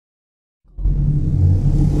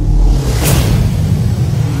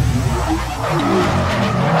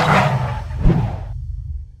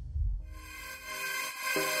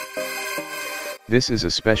This is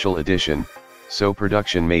a special edition, so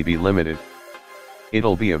production may be limited.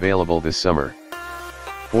 It'll be available this summer.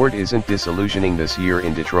 Ford isn't disillusioning this year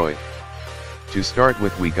in Detroit. To start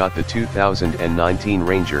with, we got the 2019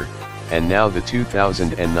 Ranger, and now the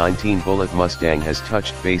 2019 Bullitt Mustang has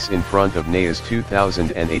touched base in front of NAIAS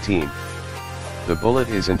 2018. The Bullitt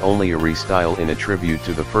isn't only a restyle in a tribute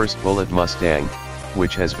to the first Bullitt Mustang,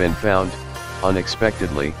 which has been found,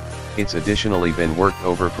 unexpectedly, it's additionally been worked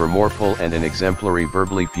over for more pull and an exemplary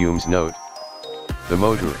burbly fumes note. The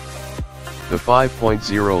motor. The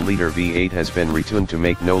 5.0-liter V8 has been retuned to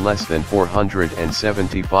make no less than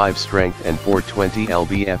 475 strength and 420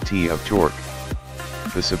 lb-ft of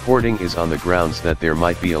torque. The supporting is on the grounds that there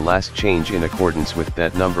might be a last change in accordance with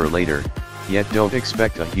that number later, yet don't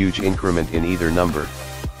expect a huge increment in either number.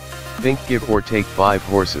 Think give or take 5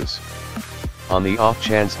 horses. On the off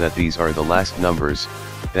chance that these are the last numbers,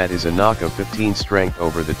 that is a knock of 15 strength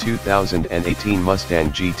over the 2018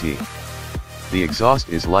 Mustang GT. The exhaust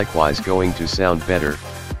is likewise going to sound better,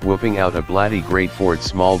 whooping out a bloody great Ford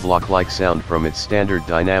small block-like sound from its standard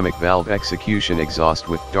dynamic valve execution exhaust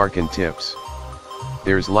with darkened tips.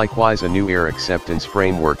 There's likewise a new air acceptance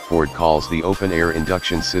framework Ford calls the open air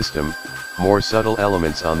induction system, more subtle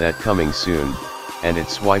elements on that coming soon, and it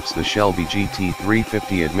swipes the Shelby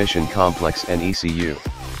GT350 admission complex and ECU.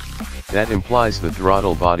 That implies the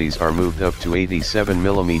throttle bodies are moved up to 87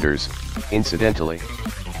 mm, incidentally.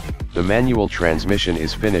 The manual transmission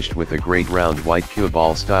is finished with a great round white cue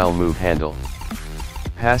ball style move handle.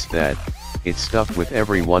 Past that, it's stuffed with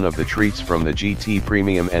every one of the treats from the GT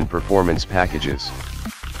Premium and Performance packages.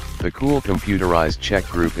 The cool computerized check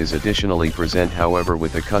group is additionally present, however,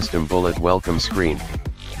 with a custom Bullitt welcome screen.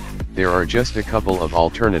 There are just a couple of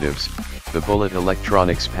alternatives: the Bullitt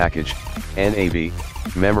Electronics package, NAB,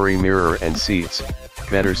 memory mirror and seats,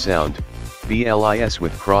 better sound, BLIS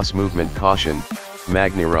with cross movement caution,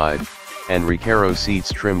 MagneRide, and Recaro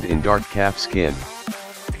seats trimmed in dark calfskin.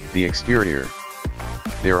 The exterior.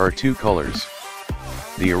 There are 2 colors.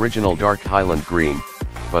 The original dark Highland green,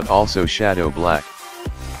 but also shadow black.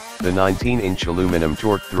 The 19-inch aluminum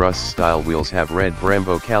torque thrust style wheels have red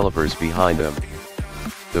Brembo calipers behind them.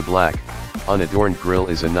 The black, unadorned grille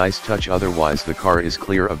is a nice touch, otherwise the car is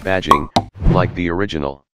clear of badging, like the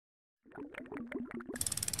original.